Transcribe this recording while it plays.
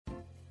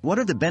What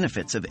are the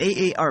benefits of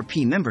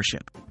AARP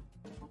membership?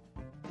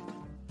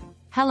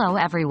 Hello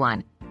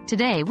everyone.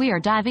 Today we are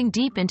diving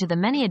deep into the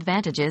many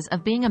advantages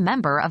of being a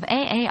member of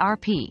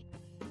AARP.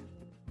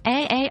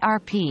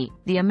 AARP,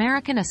 the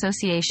American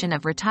Association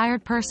of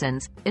Retired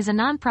Persons, is a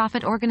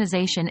nonprofit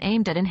organization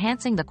aimed at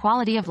enhancing the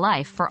quality of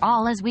life for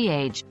all as we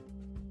age.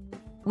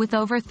 With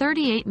over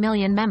 38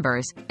 million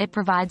members, it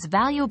provides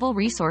valuable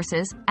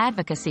resources,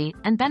 advocacy,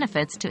 and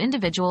benefits to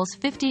individuals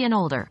 50 and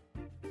older.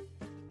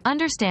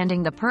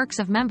 Understanding the perks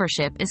of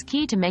membership is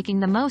key to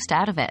making the most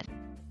out of it.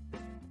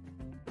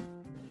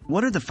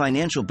 What are the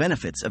financial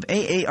benefits of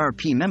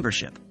AARP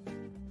membership?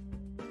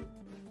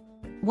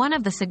 One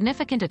of the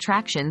significant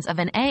attractions of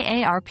an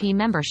AARP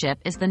membership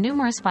is the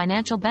numerous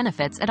financial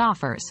benefits it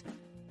offers.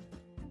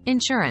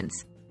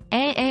 Insurance.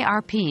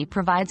 AARP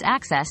provides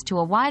access to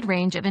a wide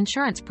range of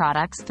insurance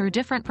products through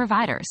different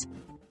providers.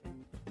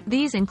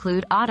 These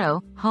include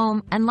auto,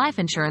 home, and life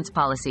insurance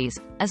policies,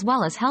 as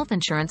well as health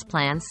insurance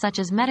plans such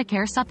as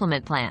Medicare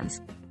supplement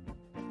plans.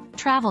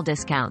 Travel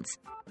discounts.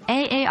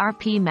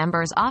 AARP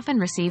members often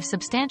receive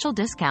substantial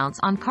discounts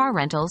on car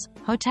rentals,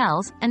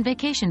 hotels, and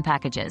vacation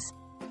packages.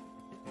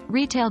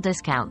 Retail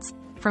discounts.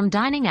 From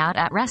dining out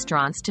at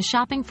restaurants to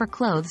shopping for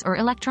clothes or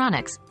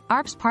electronics,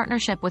 AARP's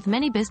partnership with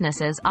many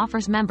businesses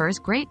offers members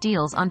great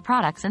deals on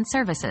products and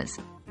services.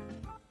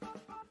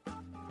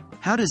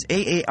 How does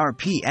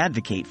AARP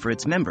advocate for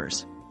its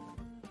members?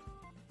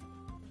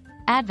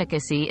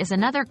 Advocacy is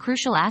another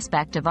crucial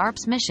aspect of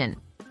AARP's mission.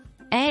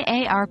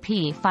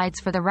 AARP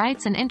fights for the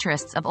rights and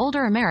interests of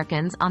older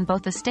Americans on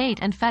both the state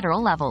and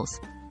federal levels.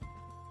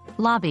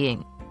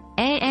 Lobbying.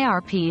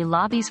 AARP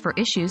lobbies for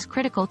issues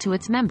critical to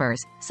its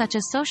members, such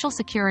as Social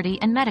Security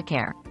and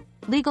Medicare.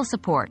 Legal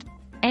support.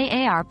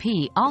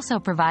 AARP also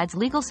provides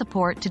legal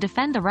support to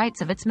defend the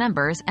rights of its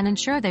members and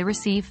ensure they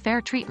receive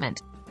fair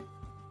treatment.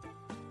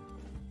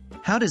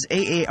 How does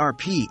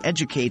AARP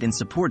educate and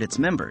support its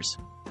members?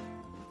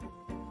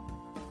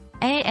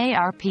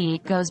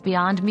 AARP goes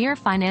beyond mere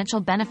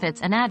financial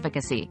benefits and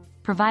advocacy,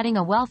 providing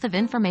a wealth of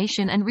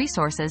information and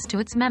resources to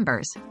its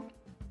members.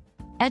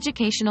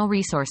 Educational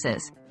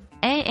resources.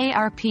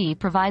 AARP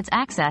provides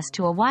access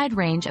to a wide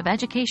range of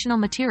educational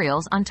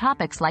materials on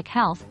topics like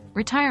health,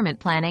 retirement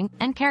planning,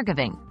 and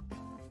caregiving.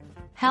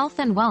 Health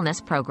and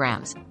wellness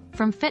programs.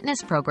 From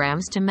fitness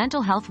programs to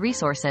mental health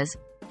resources,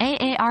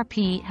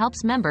 AARP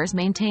helps members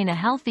maintain a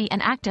healthy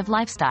and active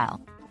lifestyle.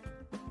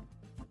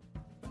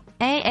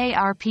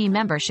 AARP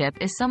membership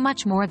is so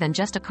much more than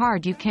just a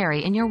card you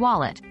carry in your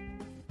wallet.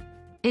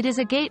 It is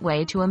a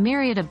gateway to a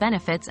myriad of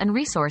benefits and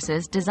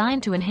resources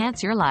designed to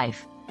enhance your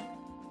life.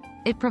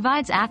 It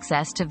provides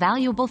access to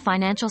valuable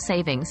financial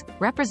savings,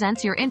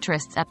 represents your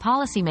interests at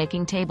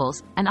policymaking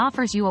tables, and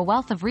offers you a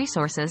wealth of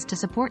resources to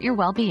support your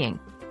well-being.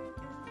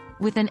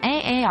 With an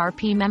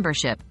AARP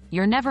membership,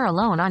 you're never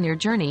alone on your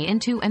journey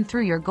into and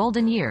through your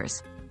golden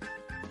years.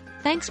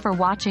 Thanks for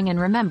watching, and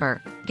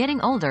remember,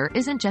 getting older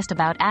isn't just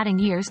about adding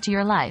years to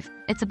your life,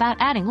 it's about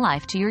adding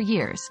life to your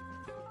years.